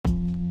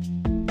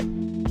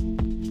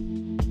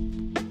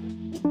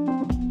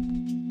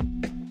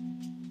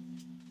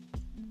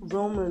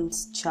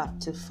Romans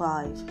chapter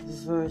 5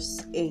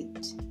 verse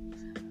 8.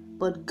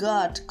 But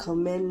God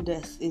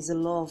commendeth his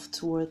love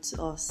towards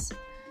us,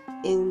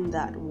 in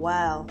that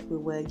while we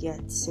were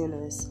yet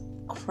sinners,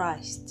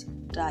 Christ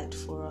died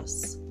for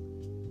us.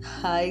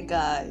 Hi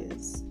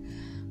guys,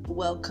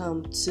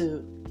 welcome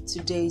to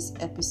today's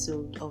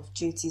episode of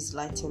JT's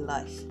Light in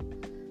Life.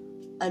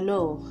 I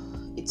know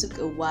it took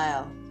a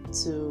while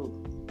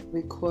to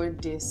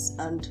record this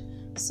and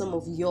some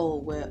of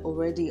y'all were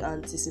already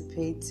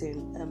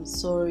anticipating. I'm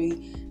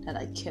sorry that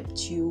I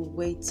kept you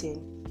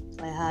waiting.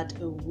 I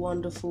had a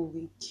wonderful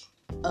week.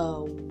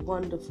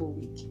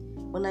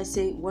 When I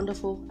say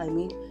wonderful, I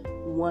mean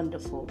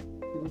wonderful.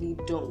 You really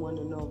don't want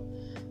to know.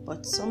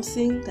 But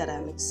something that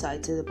I'm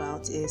excited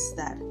about is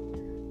that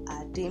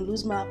I didn't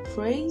lose my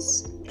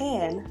praise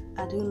and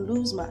I didn't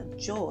lose my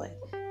joy.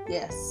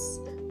 Yes,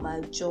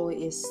 my joy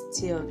is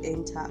still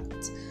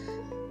intact.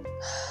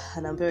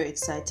 And I'm very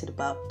excited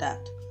about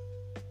that.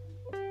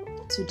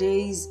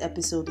 Today's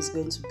episode is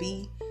going to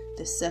be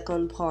the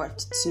second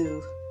part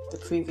to the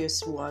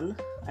previous one.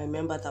 I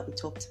remember that we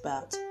talked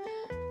about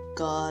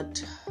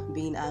God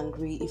being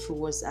angry, if he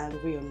was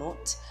angry or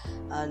not.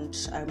 And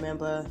I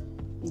remember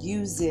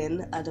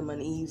using Adam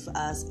and Eve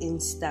as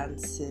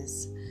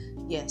instances.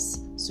 Yes,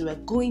 so we're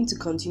going to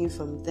continue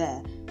from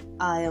there.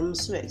 I am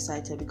so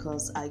excited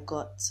because I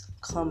got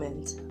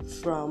comment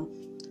from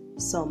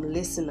some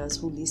listeners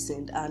who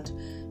listened,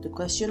 and the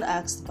question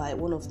asked by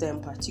one of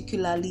them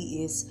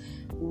particularly is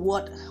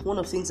one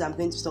of the things I'm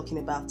going to be talking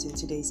about in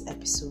today's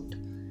episode.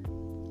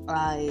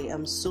 I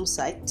am so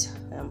psyched.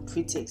 I'm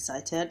pretty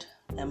excited.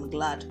 I'm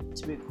glad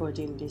to be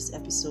recording this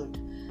episode,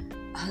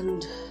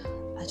 and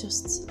I'm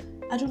just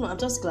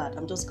glad.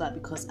 I'm just glad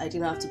because I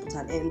didn't have to put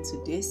an end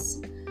to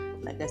this.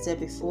 Like I said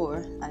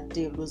before, I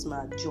didn't lose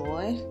my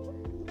joy.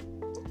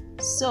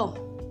 So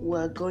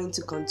we're going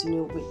to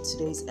continue with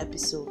today's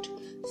episode.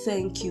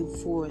 Thank you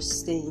for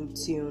staying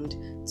tuned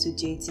to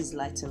JT's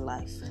Light in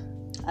Life.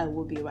 I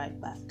will be right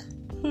back.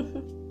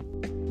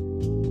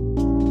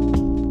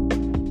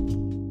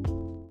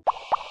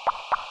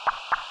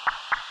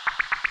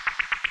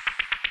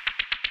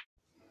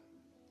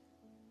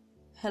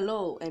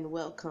 Hello and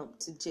welcome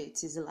to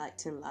JT's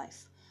Light in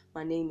Life.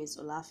 My name is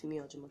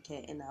Olafemi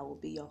Ojumoke and I will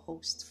be your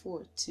host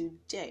for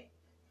today.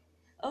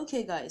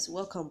 Okay guys,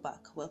 welcome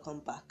back.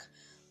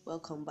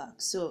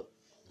 So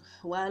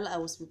while I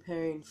was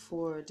preparing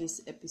for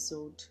this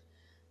episode,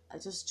 I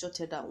just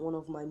jotted out one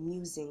of my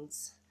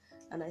musings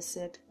and I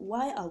said,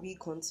 why are we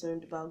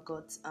concerned about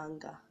God's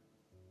anger?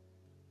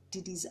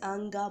 Did his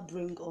anger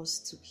bring us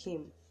to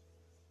him?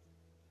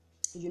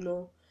 You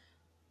know,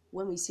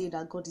 when we say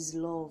that God is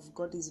love,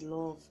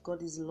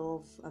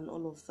 and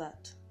all of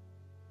that,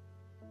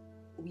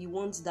 we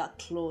want that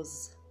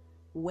clause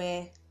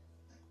where,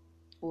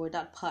 or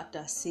that part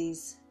that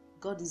says,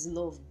 God is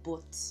love,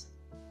 but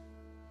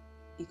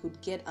he could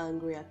get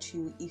angry at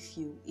you if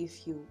you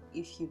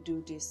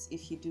do this,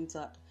 if you do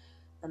that,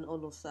 and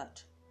all of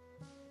that.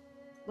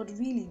 But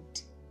really,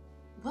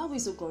 why are we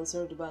so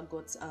concerned about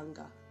God's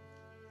anger?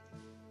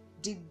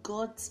 Did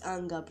God's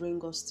anger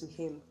bring us to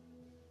him?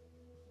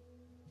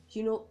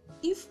 You know,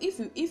 if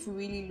we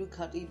really look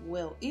at it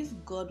well, if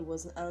God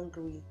was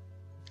angry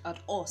at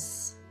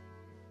us,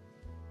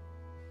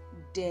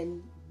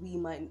 then we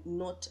might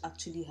not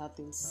actually have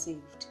been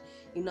saved.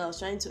 You know, I was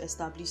trying to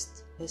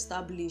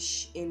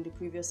establish in the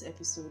previous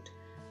episode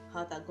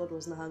how that God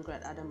was not angry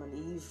at Adam and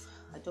Eve.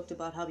 I talked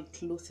about how he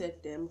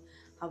clothed them,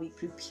 how he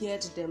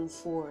prepared them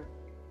for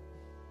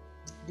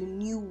the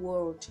new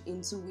world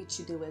into which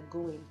they were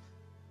going.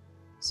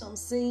 So I'm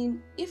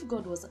saying, if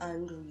God was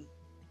angry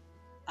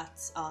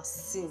at our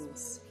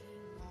sins,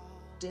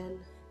 then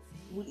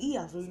would he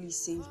have really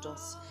saved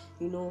us?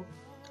 You know,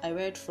 I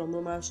read from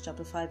Romans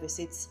chapter 5 verse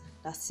 8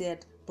 that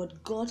said,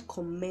 but God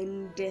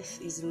commendeth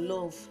his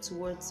love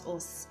towards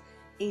us,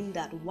 in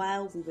that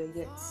while we were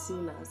yet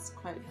sinners,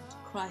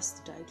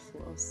 Christ died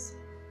for us.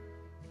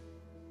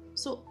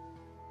 So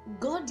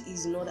God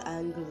is not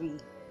angry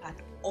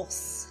at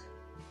us.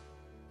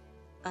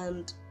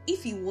 And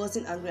if he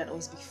wasn't angry at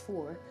us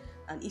before,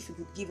 and if he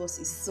could give us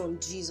his son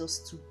Jesus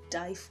to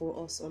die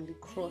for us on the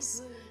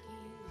cross,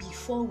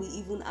 before we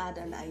even had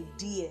an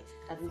idea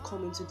that we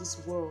come into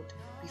this world,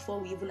 before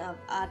we even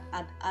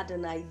had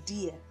an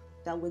idea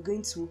that we're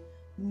going to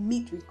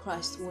meet with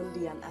Christ one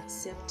day and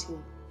accept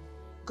him,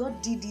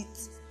 God did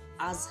it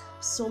as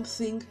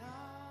something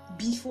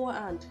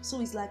beforehand. So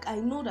it's like, I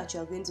know that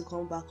you are going to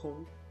come back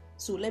home,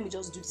 so let me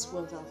just do this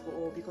once and for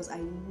all, because I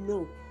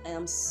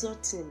am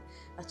certain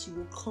that you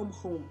will come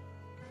home.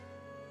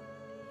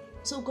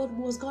 So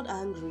was God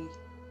angry?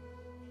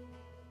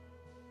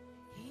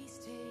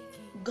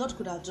 God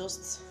could have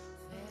just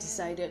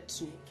decided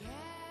to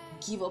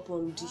give up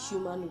on the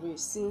human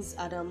race. Since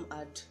Adam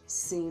had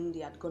sinned,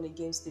 he had gone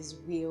against his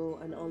will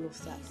and all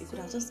of that, he could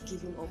have just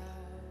given up.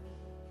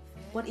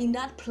 But in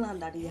that plan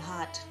that he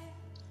had,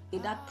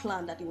 in that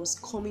plan that he was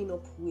coming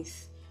up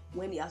with,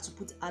 when he had to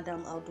put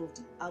Adam out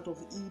of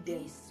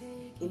Eden.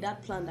 In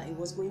that plan that he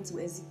was going to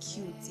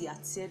execute, he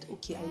had said,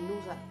 okay, I know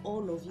that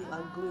all of you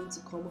are going to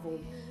come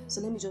home,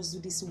 so let me just do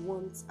this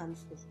once and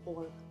for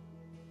all.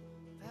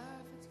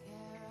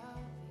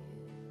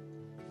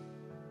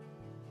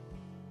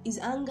 His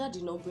anger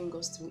did not bring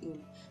us to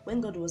him.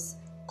 When God was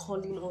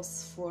calling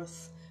us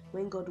forth,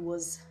 when God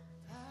was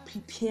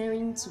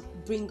preparing to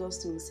bring us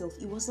to himself,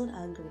 he was not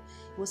angry.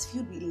 He was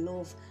filled with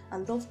love,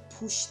 and love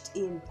pushed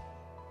him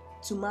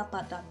to map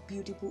out that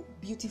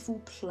beautiful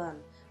plan,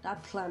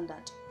 that plan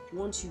that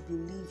once you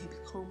believe, you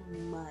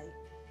become mine.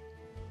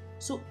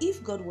 So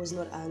if God was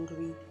not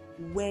angry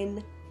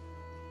when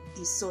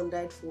his son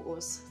died for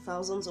us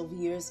thousands of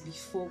years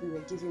before we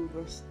were given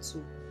birth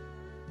to,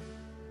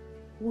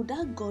 would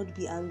that God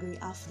be angry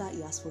after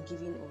he has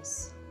forgiven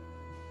us?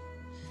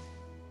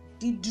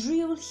 The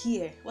drill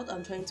here, what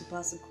I'm trying to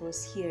pass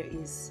across here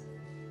is,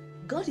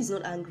 God is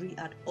not angry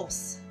at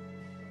us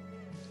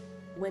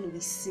when we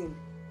sin.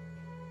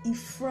 He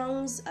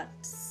frowns at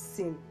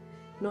sin,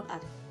 not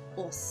at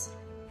us.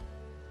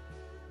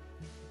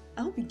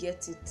 I hope you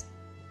get it.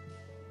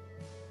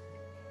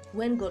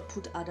 When God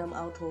put Adam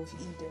out of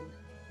Eden,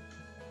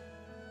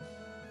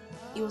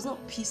 he was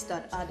not pissed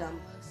at Adam.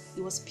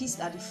 He was pissed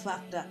at the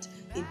fact that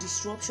a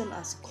disruption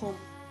has come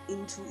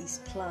into his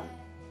plan.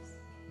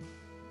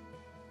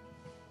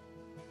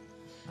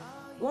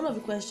 One of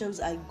the questions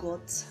I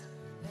got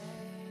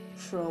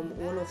from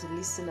one of the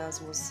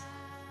listeners was,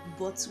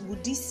 but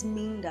would this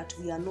mean that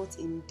we are not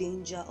in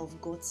danger of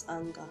God's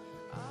anger?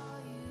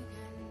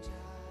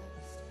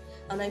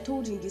 And I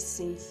told him this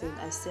same thing.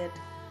 I said,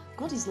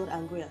 God is not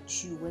angry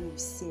at you when you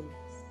sin.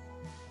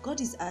 God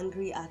is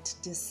angry at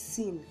the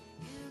sin.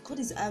 God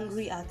is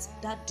angry at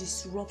that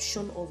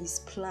disruption of his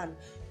plan.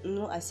 You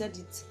know, I said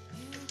it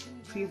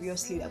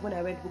previously when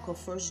I read the book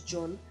of 1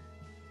 John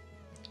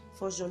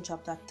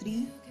chapter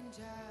 3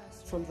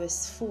 from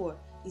verse 4.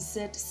 He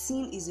said,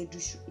 sin is a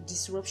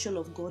disruption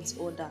of God's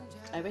order.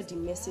 I read the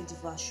Message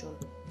version.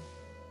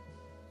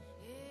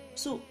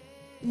 So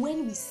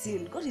when we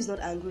sin, God is not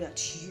angry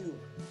at you.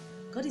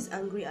 God is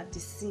angry at the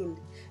sin.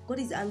 God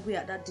is angry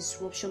at that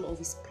disruption of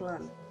his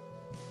plan.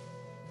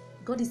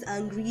 God is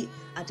angry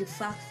at the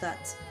fact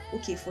that,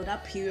 okay, for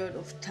that period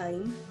of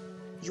time,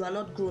 you are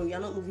not growing, you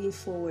are not moving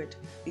forward,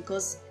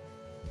 because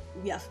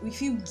we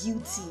feel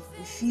guilty,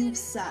 we feel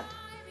sad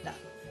that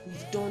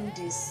we've done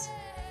this.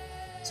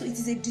 So it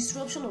is a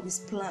disruption of his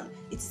plan.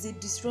 It is a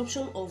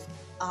disruption of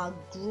our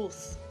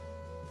growth.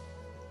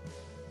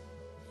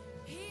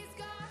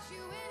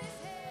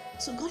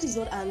 So God is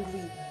not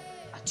angry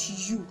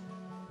at you.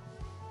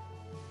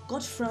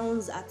 God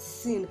frowns at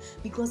sin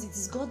because it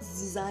is God's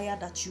desire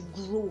that you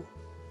grow.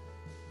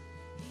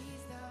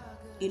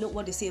 You know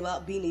what they say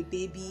about being a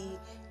baby,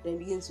 then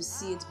begin to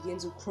sit, begin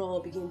to crawl,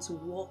 begin to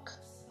walk.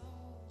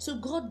 So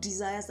God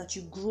desires that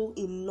you grow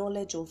in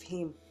knowledge of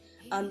him.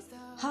 And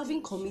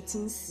having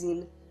committing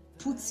sin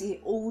puts a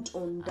hold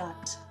on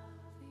that.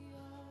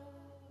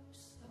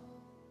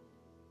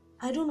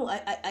 I don't know,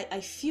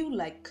 I feel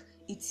like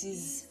it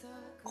is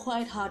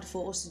quite hard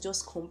for us to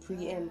just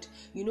comprehend.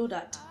 You know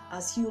that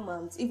as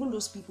humans, even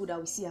those people that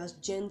we see as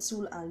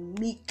gentle and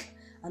meek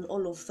and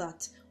all of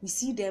that, we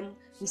see them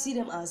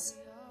as,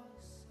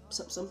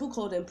 some people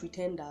call them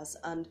pretenders,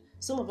 and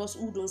some of us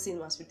who don't see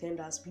them as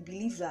pretenders, we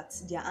believe that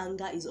their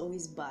anger is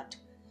always bad.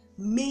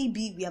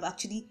 Maybe we have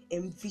actually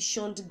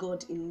envisioned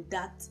God in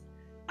that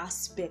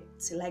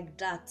aspect, like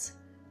that.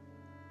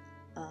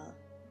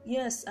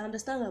 Yes, I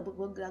understand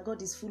that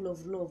God is full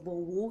of love, but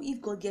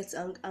if God gets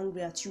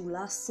angry at you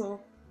last song,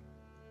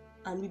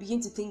 and we begin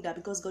to think that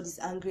because God is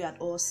angry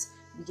at us,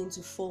 we begin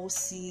to fall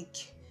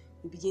sick,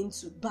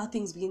 bad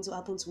things begin to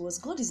happen to us.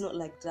 God is not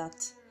like that.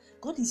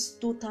 God is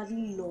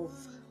totally love.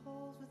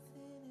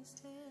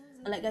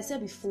 And like I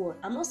said before,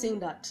 I'm not saying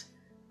that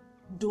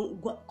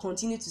don't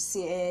continue to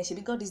sin,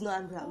 maybe God is not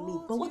angry at me.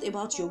 But what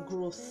about your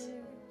growth?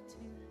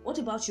 What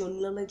about your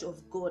knowledge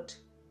of God?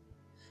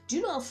 Do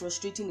you know how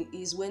frustrating it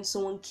is when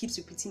someone keeps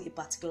repeating a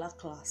particular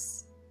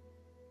class?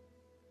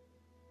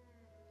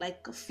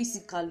 Like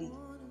physically,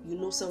 you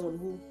know someone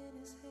who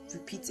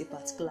repeats a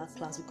particular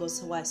class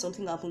because why?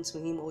 Something happened to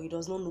him, or he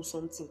does not know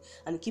something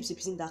and he keeps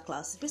repeating that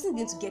class. The person is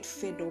going to get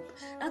fed up.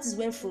 That is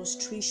when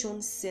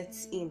frustration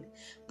sets in.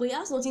 But it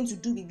has nothing to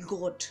do with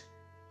God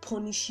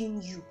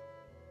punishing you.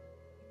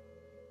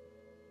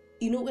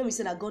 You know, when we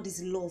say that God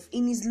is love,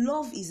 in his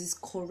love is his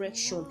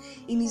correction,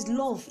 in his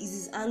love is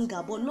his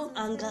anger, but not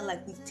anger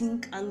like we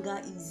think anger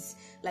is,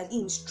 like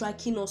him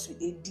striking us with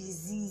a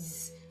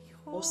disease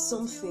or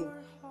something.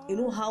 You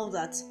know how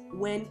that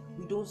when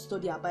we don't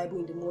study our Bible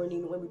in the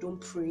morning, when we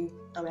don't pray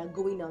and we are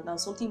going out and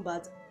something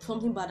bad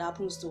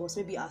happens to us,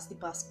 maybe our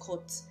slip has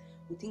caught,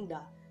 we think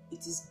that it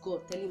is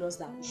God telling us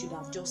that we should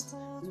have just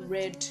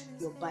read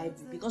your Bible,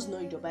 because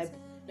not read your Bible,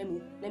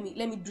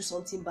 let me do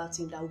something bad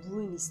to him that will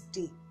ruin his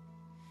day.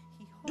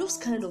 Those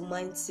kind of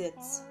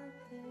mindsets.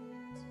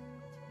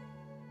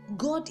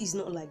 God is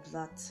not like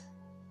that.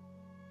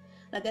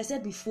 Like I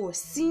said before,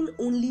 sin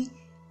only,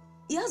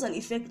 it has an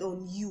effect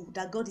on you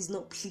that God is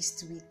not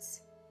pleased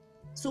with.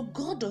 So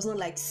God does not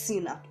like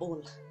sin at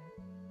all.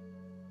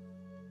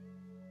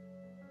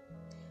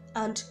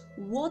 And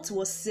what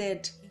was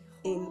said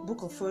in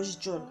book of 1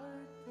 John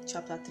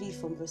chapter 3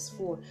 from verse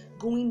 4,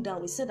 going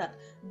down, it said that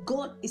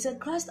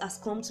Christ has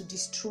come to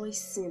destroy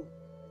sin.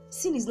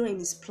 Sin is not in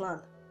his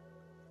plan.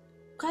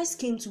 Christ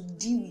came to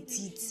deal with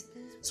it.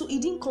 So he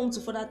didn't come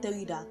to further tell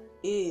you that,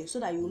 so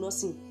that you will not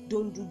sin,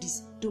 don't do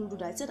this, don't do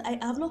that. He said,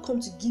 I have not come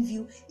to give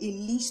you a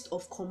list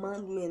of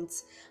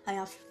commandments. I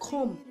have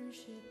come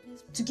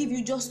to give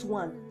you just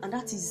one, and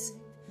that is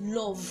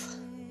love.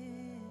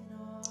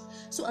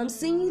 So I'm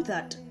saying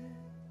that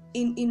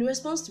in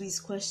response to his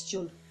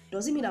question,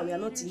 does it mean that we are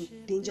not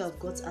in danger of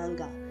God's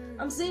anger?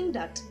 I'm saying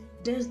that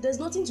there's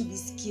nothing to be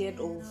scared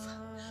of.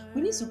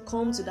 We need to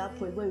come to that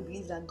point where we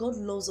believe that God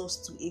loves us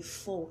to a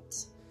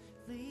fault.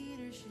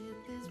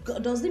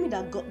 Does it mean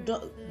that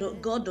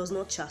God does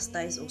not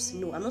chastise us?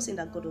 No, I'm not saying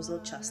that God does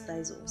not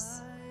chastise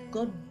us.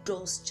 God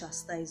does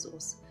chastise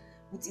us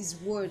with his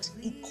word.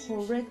 He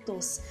corrects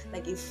us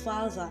like a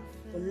father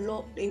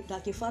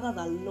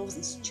that loves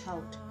his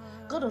child.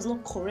 God does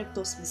not correct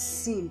us with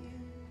sin,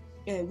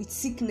 with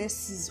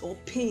sicknesses or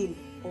pain,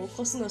 or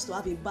causing us to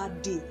have a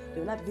bad day. They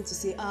will not begin to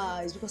say,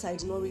 it's because I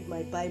did not read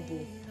my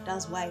Bible,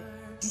 that's why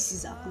this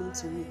is happening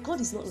to me. God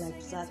is not like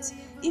that.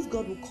 If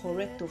God will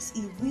correct us,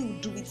 he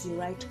will do it the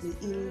right way,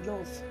 in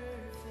love.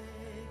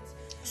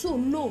 So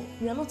no,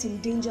 we are not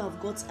in danger of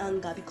God's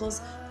anger,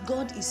 because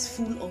God is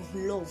full of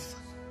love.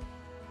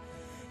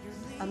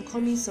 I'm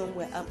coming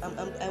somewhere.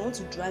 I want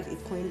to drive a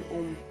point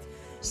home.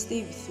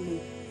 Stay with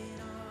me.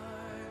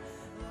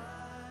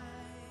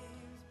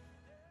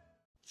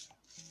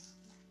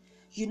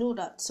 You know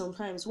that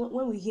sometimes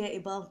when we hear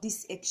about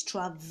this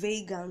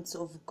extravagance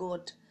of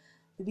God,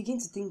 we begin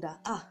to think that,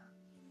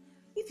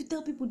 if you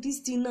tell people this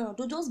thing now,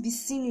 they'll just be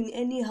sinning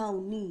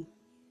anyhow.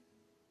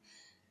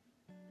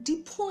 The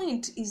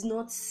point is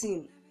not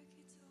sin.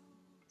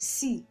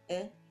 See,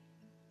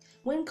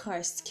 when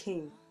Christ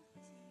came,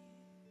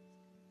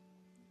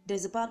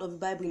 there's a part of the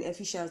Bible in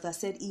Ephesians that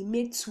said he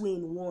made two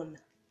in one.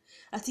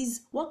 That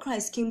is what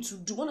Christ came to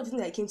do. One of the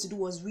things that he came to do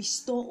was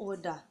restore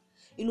order.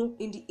 You know,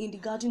 in the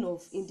garden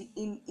of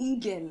in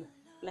Eden,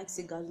 like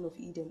say Garden of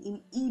Eden.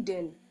 In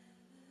Eden,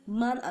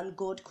 man and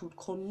God could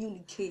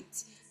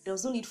communicate. There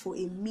was no need for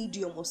a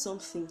medium or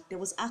something. There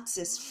was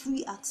access,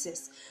 free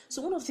access.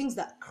 So one of the things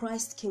that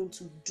Christ came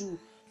to do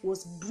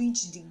was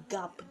bridge the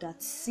gap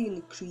that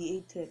sin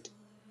created.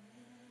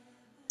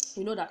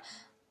 You know that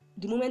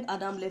the moment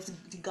Adam left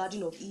the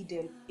Garden of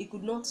Eden, he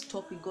could not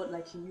talk with God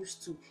like he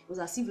used to. It was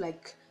as if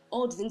like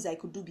all the things I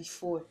could do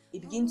before,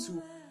 it began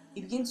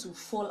to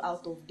fall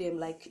out of them.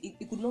 Like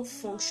it could not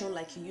function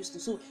like he used to.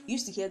 So he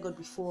used to hear God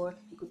before,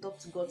 he could talk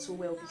to God so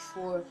well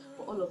before,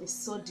 but all of a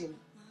sudden,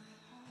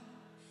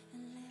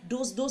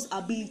 those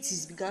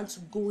abilities began to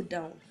go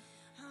down.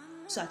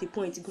 So at a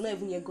point, he could not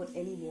even hear God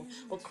anymore.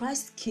 But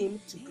Christ came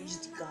to bridge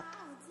the gap.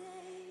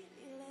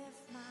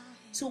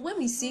 So when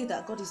we say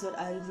that God is not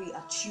angry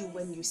at you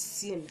when you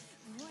sin,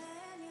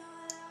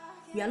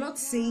 we are not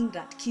saying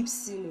that keep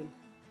sinning.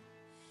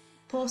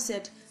 Paul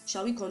said,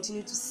 shall we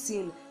continue to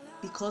sin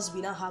because we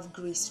now have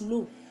grace?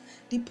 No.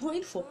 The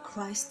point for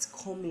Christ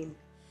coming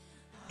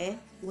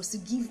was to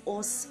give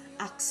us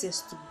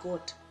access to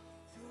God.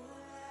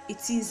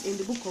 It is in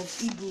the book of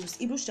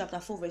Hebrews chapter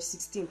 4 verse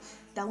 16,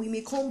 that we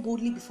may come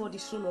boldly before the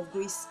throne of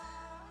grace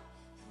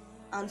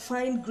and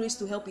find grace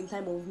to help in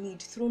time of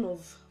need. Throne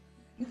of,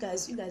 you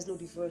guys know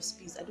the verse,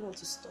 please. I don't want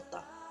to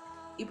stutter.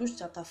 Hebrews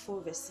chapter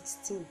 4 verse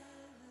 16.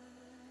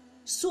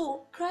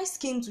 So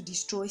Christ came to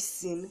destroy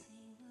sin.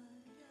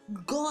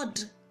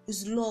 God's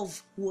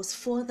love was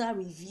further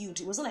revealed.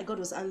 It wasn't like God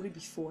was angry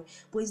before,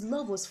 but his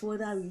love was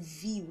further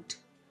revealed.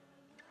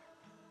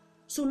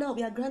 So now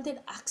we are granted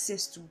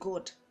access to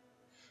God.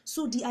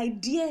 So the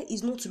idea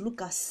is not to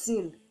look at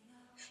sin.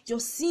 Your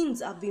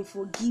sins have been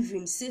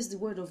forgiven, says the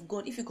word of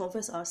God. If you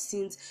confess our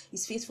sins,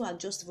 he's faithful and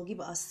just to forgive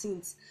our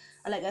sins.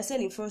 And like I said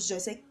in 1 John,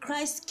 it said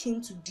Christ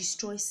came to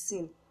destroy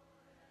sin.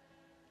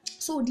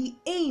 So the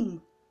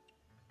aim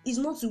is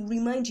not to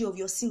remind you of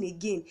your sin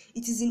again.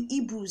 It is in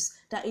Hebrews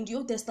that in the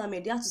Old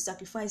Testament they had to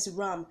sacrifice a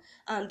ram,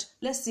 and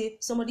let's say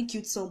somebody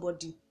killed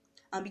somebody,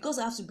 and because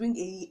I have to bring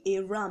a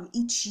ram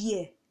each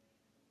year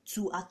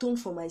to atone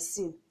for my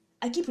sin,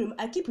 I keep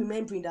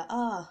remembering that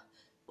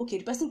okay,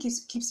 the person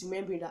keeps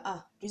remembering that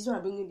the reason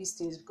I'm bringing these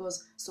things is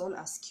because someone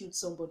has killed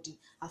somebody,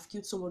 I've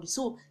killed somebody,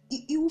 so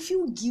he will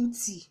feel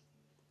guilty.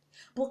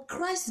 But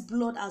Christ's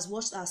blood has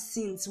washed our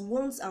sins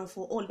once and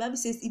for all. The Bible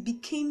says it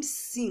became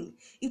sin.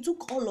 He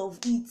took all of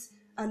it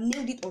and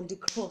nailed it on the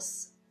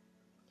cross.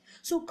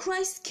 So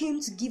Christ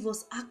came to give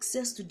us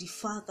access to the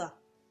Father.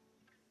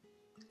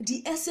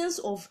 The essence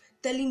of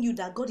telling you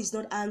that God is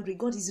not angry,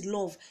 God is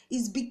love,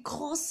 is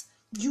because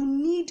you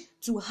need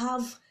to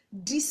have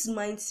this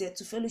mindset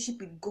to fellowship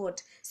with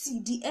God.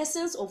 See, the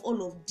essence of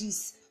all of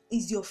this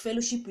is your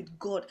fellowship with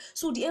God.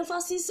 So the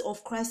emphasis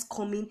of Christ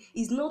coming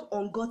is not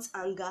on God's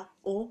anger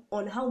or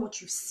on how much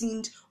you've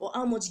sinned or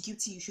how much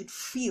guilty you should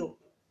feel.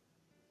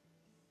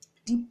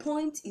 The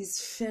point is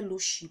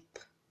fellowship.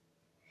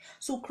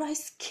 So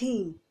Christ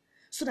came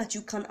so that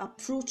you can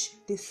approach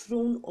the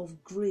throne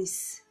of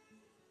grace.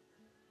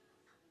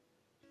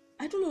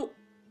 I don't know,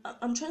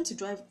 I'm trying to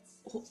drive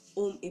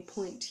home a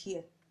point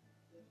here.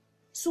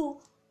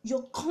 So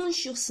your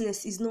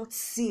consciousness is not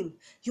sin.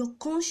 Your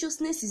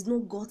consciousness is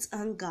not God's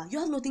anger. You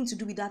have nothing to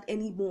do with that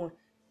anymore.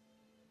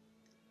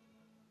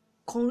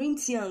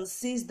 Corinthians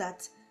says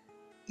that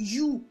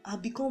you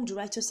have become the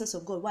righteousness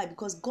of God. Why?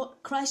 Because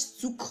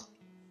Christ took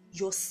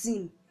your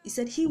sin. He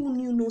said, he who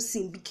knew no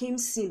sin became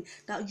sin,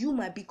 that you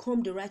might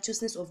become the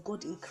righteousness of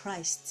God in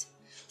Christ.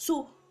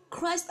 So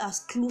Christ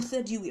has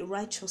clothed you with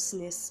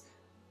righteousness.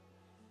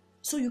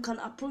 So you can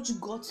approach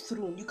God's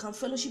throne. You can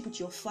fellowship with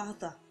your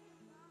Father.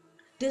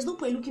 There's no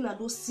point looking at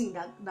those sins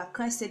that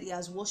Christ said he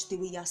has washed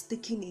away, he has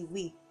taken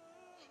away.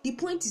 The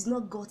point is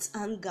not God's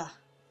anger.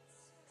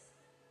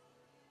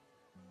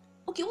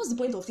 Okay, what's the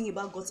point of thinking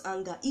about God's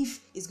anger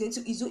if it's going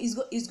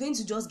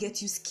to just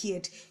get you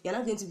scared? You're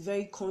not going to be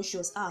very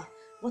conscious.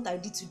 What I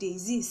did today,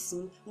 is this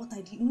sin? What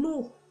I did?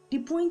 No. The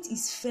point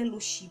is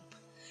fellowship.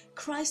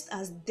 Christ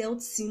has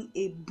dealt sin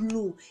a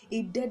blow,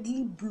 a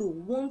deadly blow,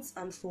 once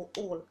and for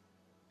all.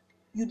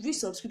 You'd read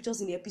some scriptures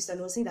in the epistle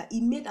and it was saying that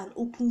he made an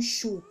open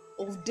show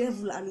of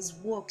devil and his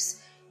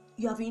works.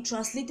 You have been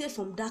translated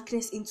from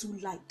darkness into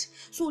light.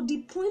 So the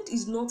point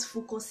is not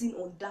focusing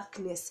on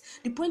darkness.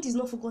 The point is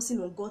not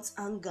focusing on God's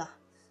anger.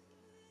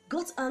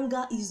 God's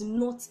anger is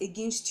not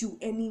against you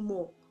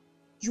anymore.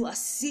 You are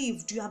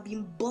saved. You have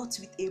been bought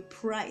with a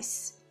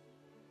price.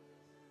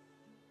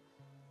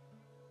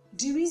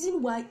 The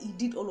reason why he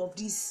did all of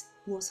this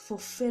was for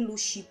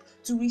fellowship,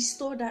 to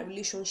restore that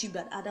relationship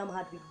that Adam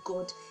had with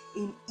God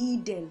in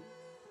Eden.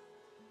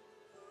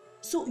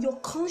 So your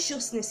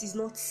consciousness is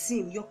not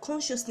sin. Your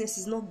consciousness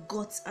is not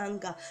God's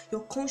anger.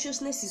 Your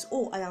consciousness is,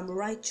 I am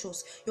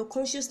righteous. Your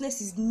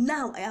consciousness is,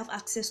 now I have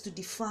access to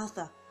the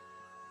Father.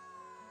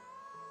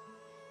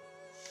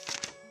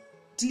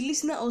 The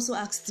listener also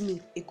asked me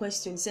a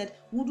question. He said,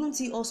 wouldn't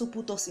he also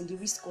put us in the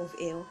risk of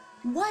hell?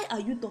 Why are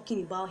you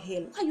talking about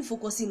hell? Why are you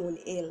focusing on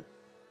hell?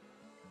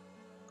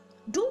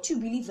 Don't you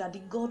believe that the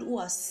God who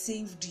has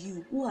saved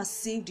you, who has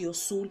saved your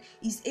soul,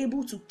 is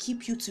able to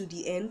keep you to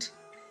the end?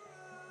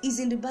 Is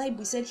in the Bible.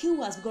 He said, he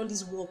who has begun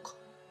this work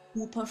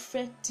will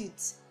perfect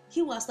it.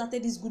 He who has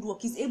started this good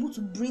work is able to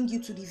bring you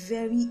to the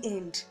very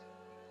end.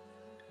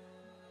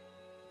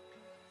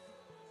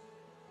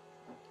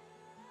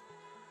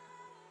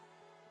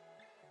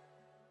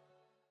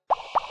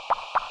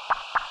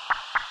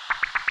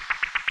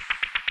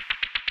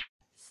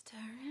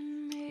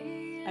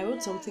 I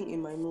wrote something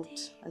in my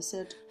note. I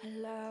said,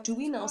 do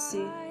we now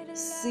say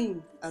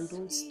sin and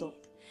don't stop?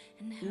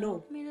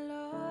 No.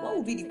 What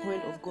would be the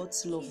point of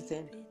God's love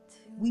then?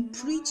 We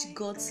preach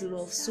God's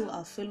love so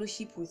our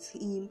fellowship with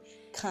him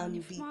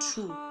can be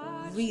true,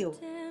 real,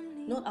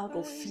 not out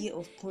of fear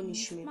of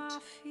punishment.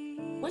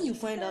 When you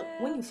find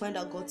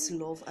out God's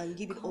love and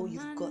give it all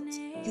you've got,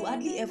 you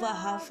hardly ever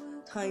have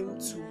time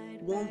to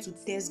want to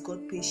test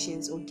God's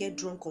patience or get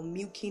drunk on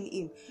milking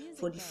him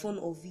for the fun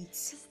of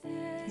it.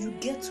 You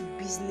get to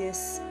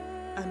business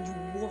and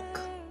you walk.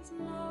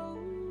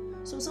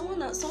 So if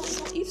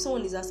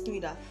someone is asking me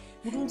that,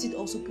 wouldn't it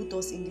also put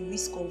us in the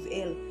risk of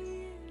hell?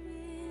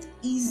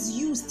 Is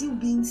you still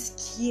being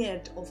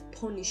scared of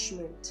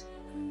punishment?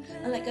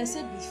 And like I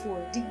said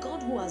before, the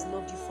God who has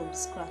loved you from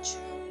scratch,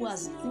 who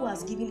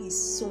has given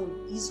his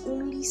son, his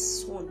only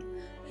son,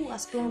 who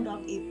has planned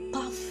out a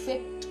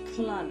perfect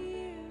plan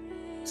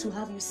to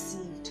have you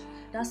saved,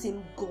 that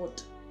same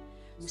God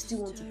will still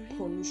want to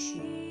punish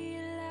you.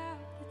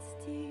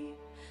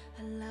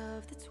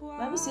 The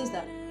Bible says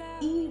that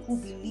he who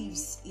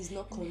believes is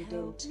not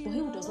condemned, but he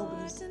who does not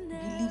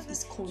believe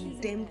is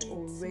condemned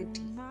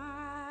already.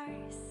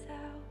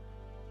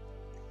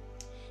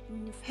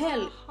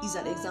 Hell is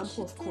an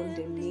example of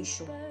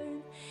condemnation.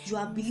 You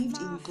have believed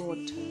in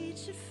God.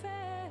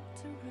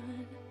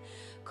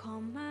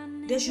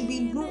 There should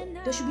be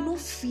no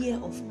fear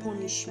of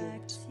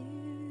punishment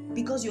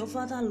because your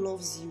Father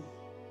loves you.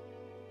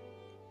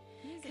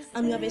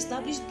 And we have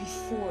established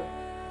before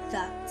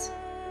that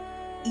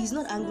he's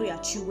not angry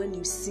at you when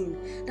you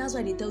sin. That's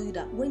why they tell you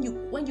that when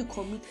you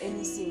commit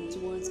any sin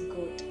towards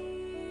God,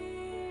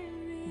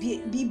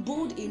 be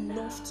bold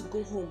enough to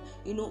go home.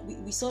 You know,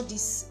 we saw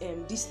this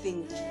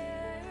thing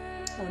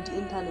on the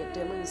internet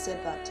when he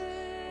said that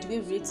the way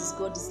we rate is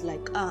God is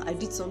like, I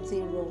did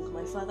something wrong,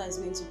 my Father is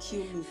going to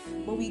kill me.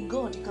 But with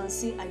God, you can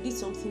say, I did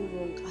something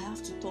wrong, I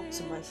have to talk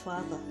to my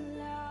Father.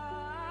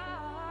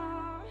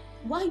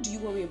 Why do you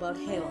worry about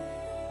hell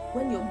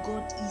when your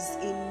God is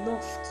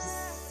enough to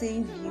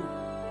save you?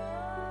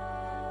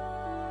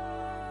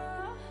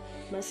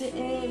 And I say,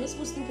 we're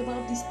supposed to think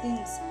about these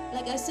things.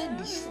 Like I said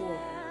before,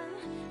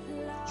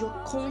 your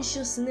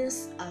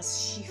consciousness has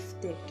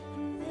shifted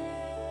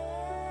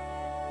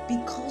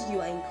because you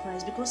are in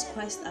Christ, because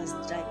Christ has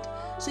died.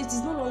 So it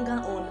is no longer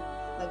on,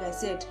 like I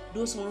said,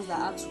 those ones that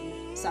had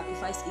to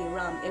sacrifice a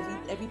ram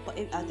every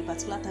at a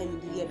particular time in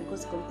the year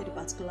because they committed a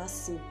particular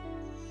sin.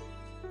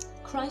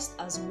 Christ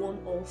has won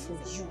all for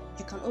you.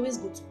 You can always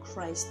go to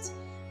Christ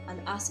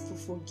and ask for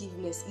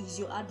forgiveness. He's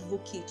your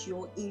advocate,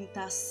 your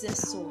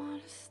intercessor.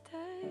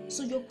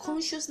 So your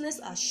consciousness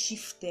has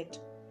shifted.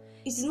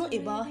 It is not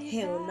about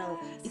hell now.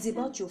 It's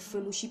about your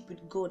fellowship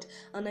with God.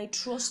 And I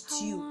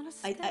trust you.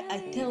 I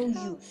tell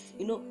you,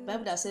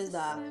 Bible that says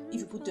that if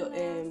you put your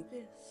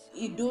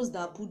those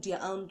that put their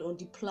hand on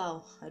the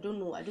plow, I don't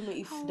know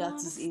if that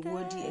is a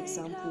worthy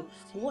example.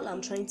 But what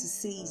I'm trying to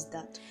say is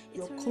that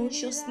your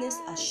consciousness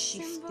has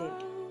shifted.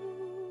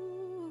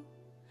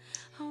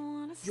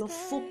 Your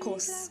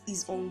focus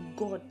is on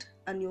God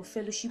and your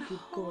fellowship with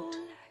God.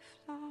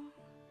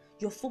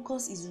 Your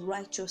focus is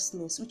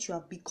righteousness, which you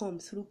have become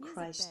through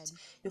Christ.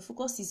 Your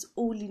focus is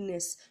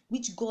holiness,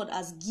 which God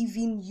has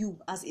given you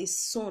as a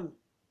son.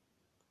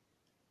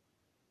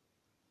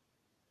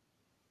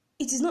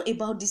 It is not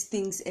about these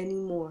things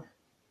anymore.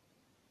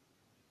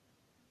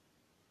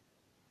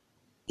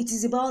 It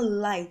is about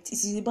light.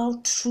 It is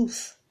about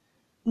truth,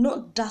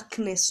 not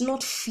darkness,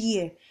 not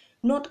fear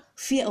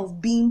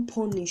of being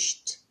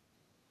punished.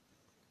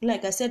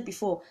 Like I said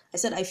before,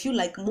 I feel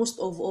like most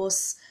of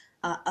us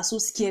are so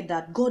scared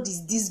that God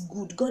is this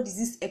good, God is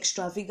this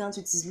extravagant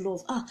with his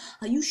love.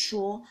 Are you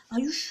sure? Are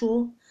you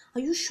sure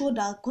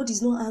that God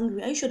is not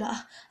angry? Are you sure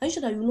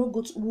that you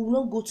will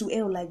not go to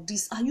hell like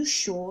this? Are you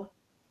sure?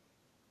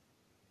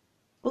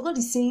 But God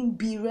is saying,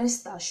 be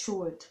rest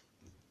assured.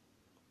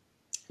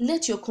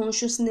 Let your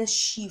consciousness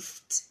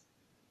shift.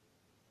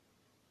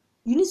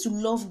 You need to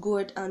love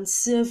God and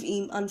serve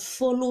him and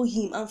follow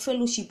him and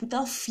fellowship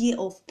without fear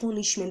of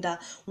punishment,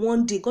 that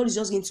one day God is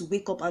just going to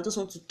wake up and just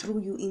want to throw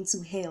you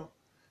into hell.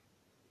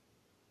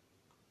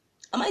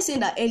 Am I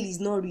saying that hell is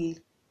not real?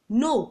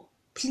 No,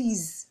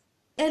 please.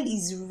 Hell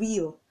is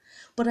real.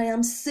 But I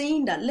am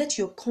saying that let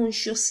your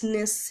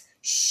consciousness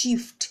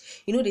shift.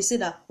 They say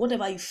that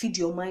whatever you feed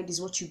your mind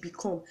is what you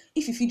become.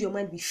 If you feed your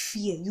mind with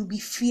fear, you'll be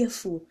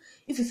fearful.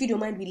 If you feed your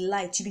mind with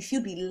light, you'll be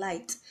filled with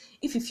light.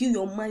 If you fill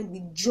your mind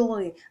with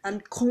joy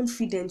and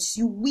confidence,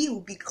 you will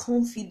be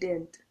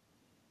confident.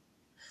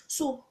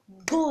 So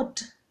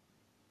God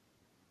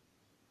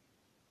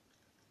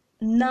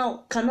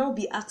can now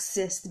be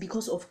accessed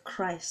because of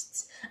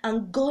Christ.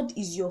 And God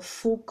is your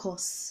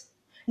focus,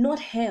 not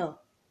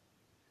hell,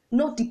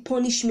 not the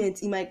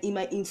punishment it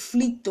might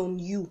inflict on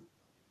you.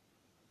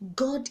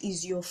 God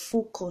is your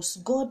focus.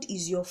 God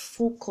is your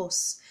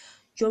focus.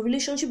 Your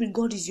relationship with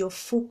God is your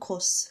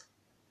focus.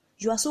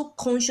 You are so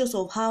conscious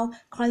of how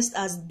Christ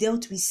has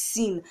dealt with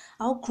sin,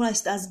 how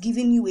Christ has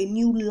given you a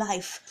new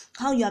life,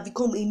 how you have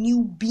become a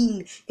new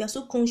being. You are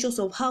so conscious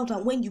of how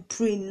that when you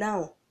pray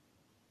now,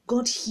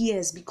 God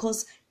hears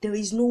because there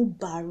is no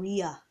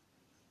barrier.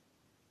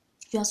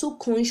 You are so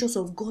conscious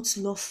of God's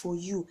love for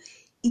you.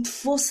 It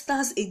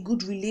fosters a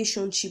good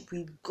relationship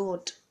with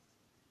God.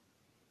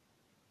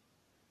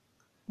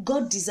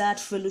 God desired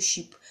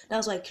fellowship.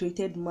 That's why he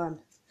created man.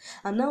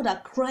 And now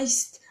that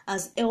Christ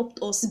has helped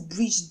us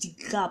bridge the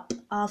gap,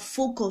 our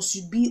focus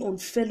should be on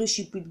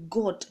fellowship with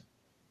God.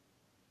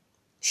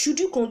 Should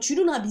you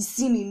not be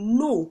sinning?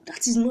 No,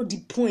 that is not the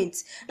point.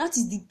 That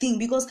is the thing,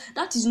 because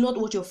that is not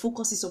what your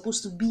focus is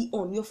supposed to be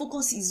on. Your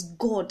focus is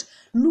God.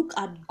 Look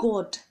at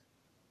God.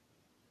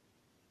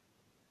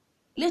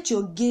 Let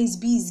your gaze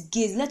be his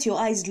gaze. Let your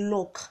eyes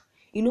lock.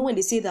 When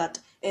they say that,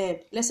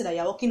 let's say that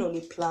you're walking on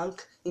a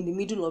plank in the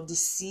middle of the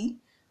sea,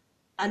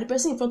 and the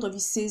person in front of you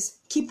says,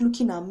 keep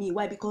looking at me.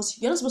 Why? Because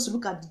you're not supposed to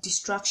look at the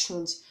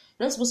distractions.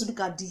 You're not supposed to look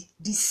at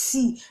the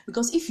sea.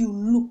 Because if you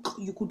look,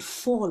 you could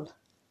fall.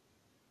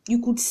 You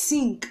could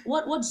sink.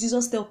 What did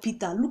Jesus tell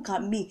Peter? Look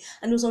at me.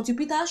 And it was until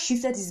Peter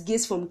shifted his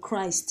gaze from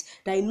Christ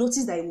that he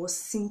noticed that he was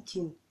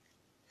sinking.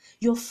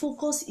 Your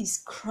focus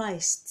is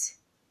Christ.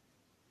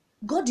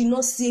 God did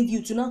not save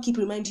you to now keep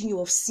reminding you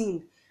of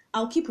sin.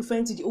 I'll keep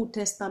referring to the Old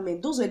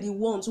Testament. Those were the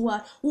ones who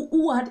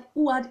had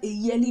a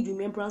yearly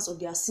remembrance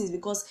of their sins,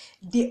 because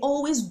they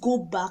always go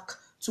back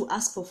to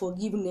ask for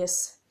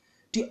forgiveness.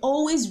 They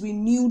always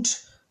renewed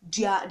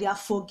their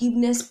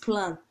forgiveness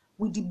plan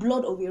with the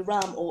blood of a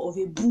ram or of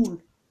a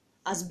bull.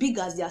 As big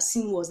as their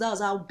sin was, that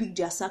was how big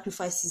their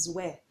sacrifices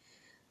were.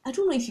 I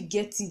don't know if you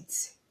get it.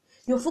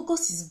 Your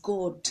focus is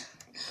God.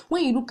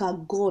 When you look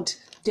at God,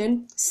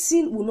 then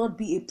sin will not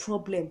be a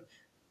problem.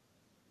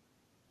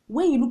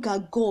 When you look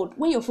at God,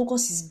 when your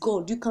focus is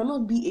God, you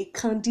cannot be a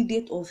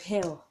candidate of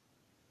hell.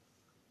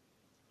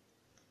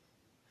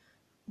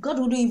 God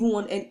would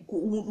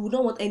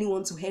not want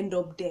anyone to end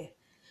up there.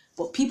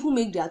 But people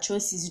make their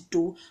choices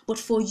though. But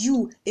for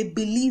you, a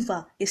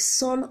believer, a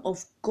son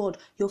of God,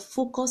 your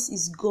focus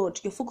is God.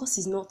 Your focus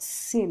is not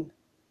sin.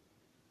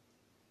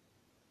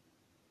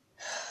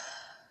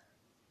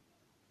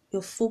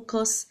 Your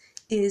focus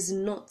is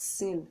not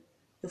sin.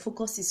 Your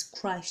focus is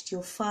Christ,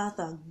 your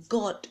Father,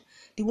 God,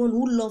 the one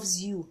who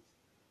loves you.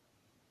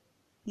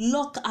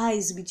 Lock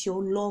eyes with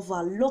your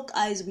lover. Lock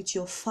eyes with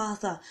your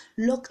Father.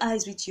 Lock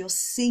eyes with your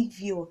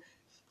Savior.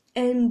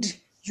 And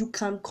you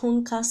can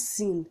conquer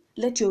sin.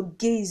 Let your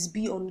gaze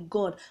be on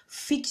God.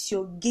 Fix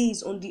your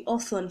gaze on the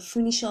author and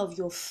finisher of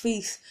your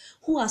faith,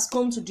 who has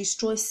come to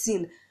destroy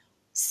sin.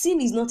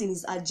 Sin is not in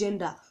his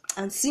agenda,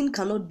 and sin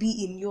cannot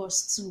be in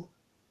yours too.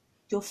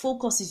 Your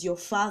focus is your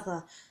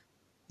Father.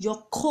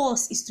 Your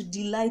course is to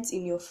delight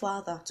in your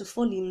Father, to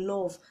fall in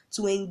love,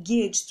 to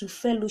engage, to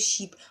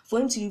fellowship, for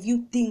Him to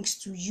reveal things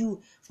to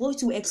you, for you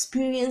to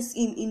experience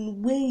Him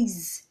in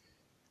ways.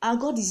 Our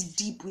God is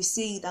deep, we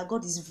say it. Our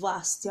God is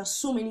vast. There are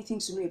so many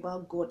things to know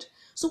about God.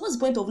 So what's the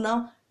point of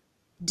now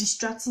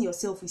distracting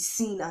yourself with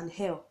sin and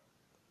hell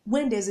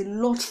when there's a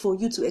lot for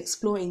you to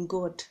explore in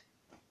God?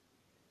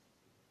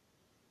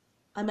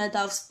 I might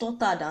have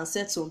stuttered and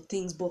said some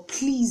things, but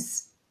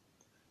please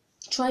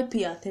try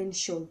pay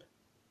attention.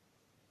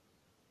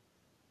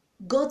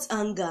 God's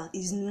anger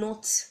is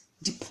not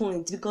the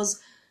point, because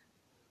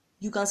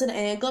you can say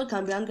that God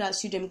can be angry at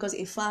children because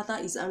a father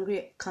is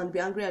angry, can be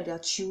angry at their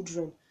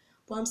children.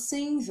 But I'm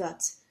saying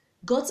that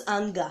God's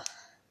anger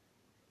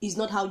is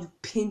not how you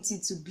paint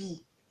it to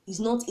be. It's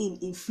not in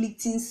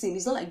inflicting sin.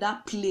 It's not like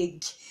that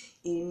plague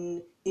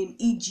in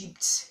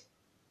Egypt.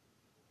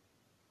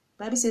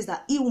 The Bible says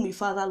that He whom the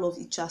Father loves,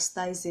 He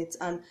chastises.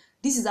 And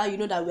this is how you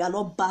know that we are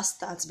not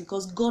bastards,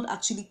 because God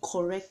actually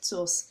corrects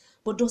us.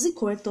 But does He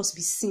correct us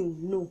with sin?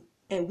 No.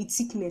 And with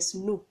sickness?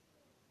 No.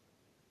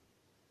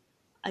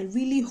 I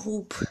really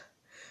hope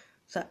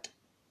that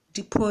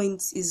the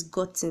point is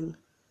gotten.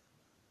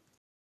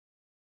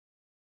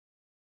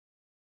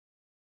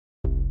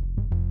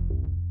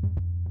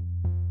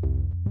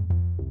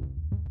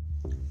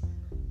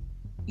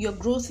 Your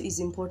growth is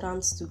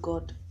important to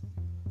God.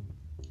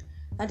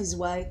 That is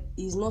why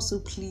He is not so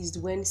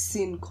pleased when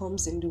sin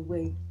comes in the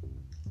way.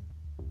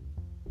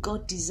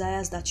 God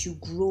desires that you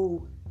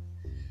grow.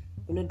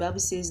 You know, the Bible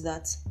says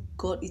that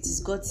it is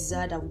God's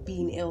desire that we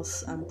be in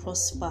health and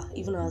prosper,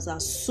 even as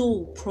our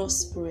soul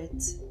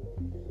prospereth.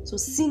 So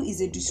sin is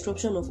a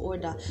disruption of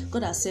order.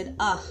 God has said,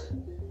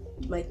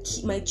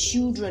 my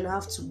children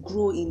have to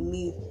grow in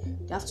me.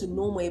 They have to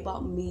know more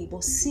about me.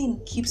 But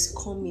sin keeps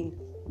coming.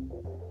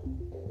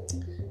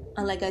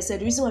 And like I said,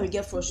 the reason why we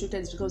get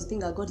frustrated is because we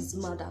think that God is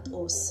mad at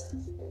us.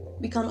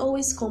 We can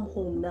always come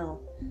home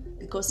now,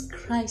 because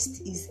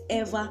Christ is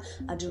ever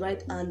at the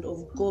right hand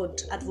of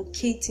God,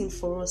 advocating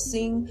for us,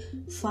 saying,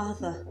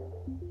 Father,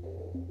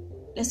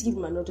 let's give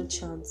Him another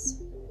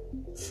chance.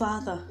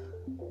 Father.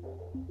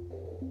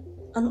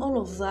 And all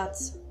of that.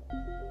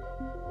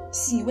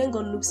 See, when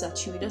God looks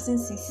at you, He doesn't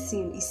see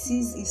sin. He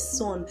sees His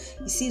Son.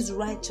 He sees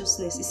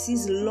righteousness. He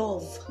sees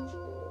love.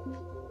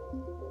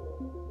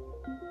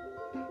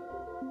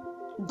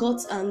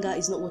 God's anger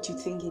is not what you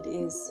think it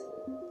is.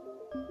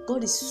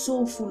 God is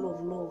so full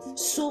of love.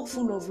 So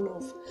full of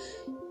love.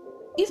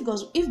 If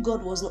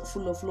God was not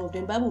full of love,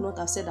 then the Bible would not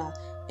have said that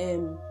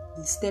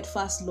the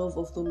steadfast love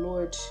of the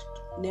Lord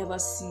never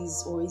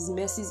cease, or His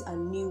mercies are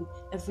new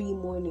every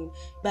morning.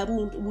 The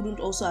Bible wouldn't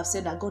also have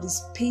said that God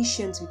is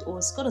patient with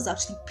us. God was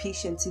actually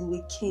patient till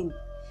we came.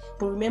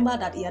 But remember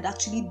that He had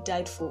actually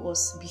died for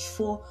us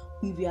before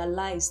we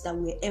realized that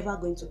we were ever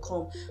going to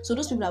come. So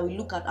those people that we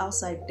look at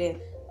outside there,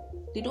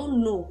 they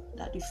don't know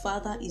that the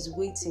Father is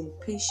waiting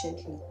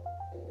patiently.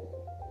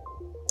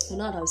 You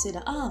know how I say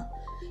that,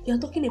 you're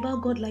talking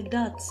about God like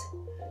that.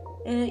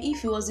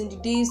 If it was in the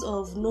days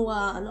of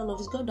Noah and all of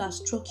this, God has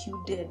struck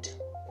you dead.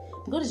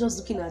 God is just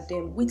looking at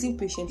them, waiting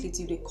patiently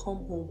till they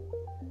come home.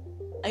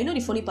 And you know the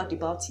funny part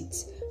about it?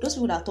 Those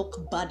people that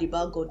talk bad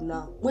about God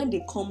now, when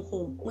they come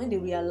home, when they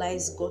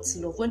realize God's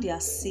love, when they are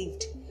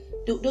saved,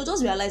 they'll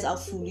just realize how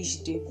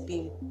foolish they've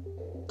been.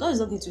 God is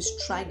not going to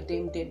strike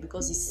them dead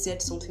because He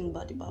said something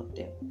bad about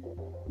them.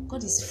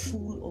 God is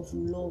full of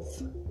love.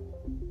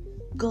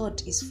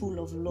 God is full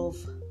of love.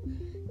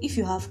 If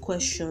you have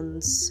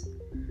questions,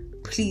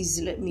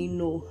 please let me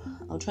know.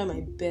 I'll try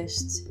my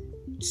best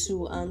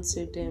to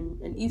answer them.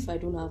 And if I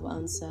don't have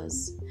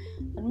answers,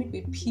 I'll meet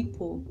with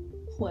people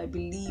who I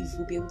believe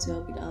will be able to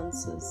help with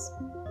answers.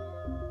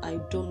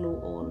 I don't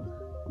know all.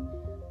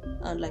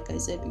 And like I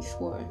said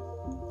before,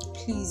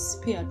 please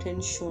pay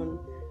attention.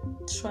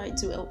 Try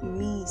to help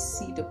me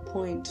see the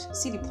point.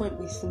 See the point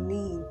with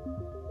me.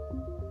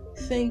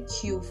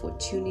 Thank you for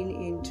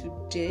tuning in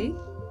today.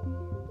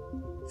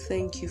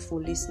 Thank you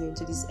for listening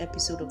to this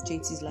episode of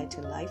JT's Light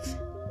in Life.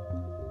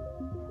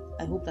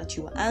 I hope that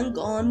you hang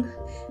on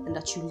and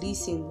that you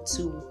listen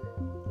to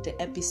the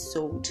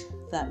episode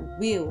that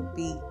will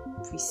be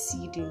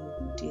preceding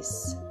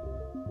this.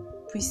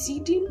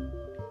 Preceding?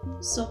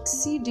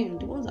 Succeeding.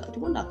 The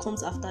one that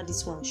comes after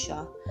this one,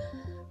 Sha.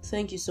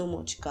 Thank you so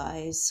much,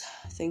 guys.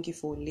 Thank you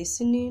for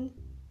listening.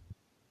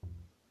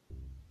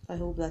 I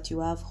hope that you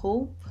have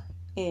hope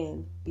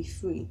and be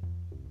free.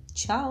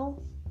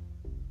 Ciao.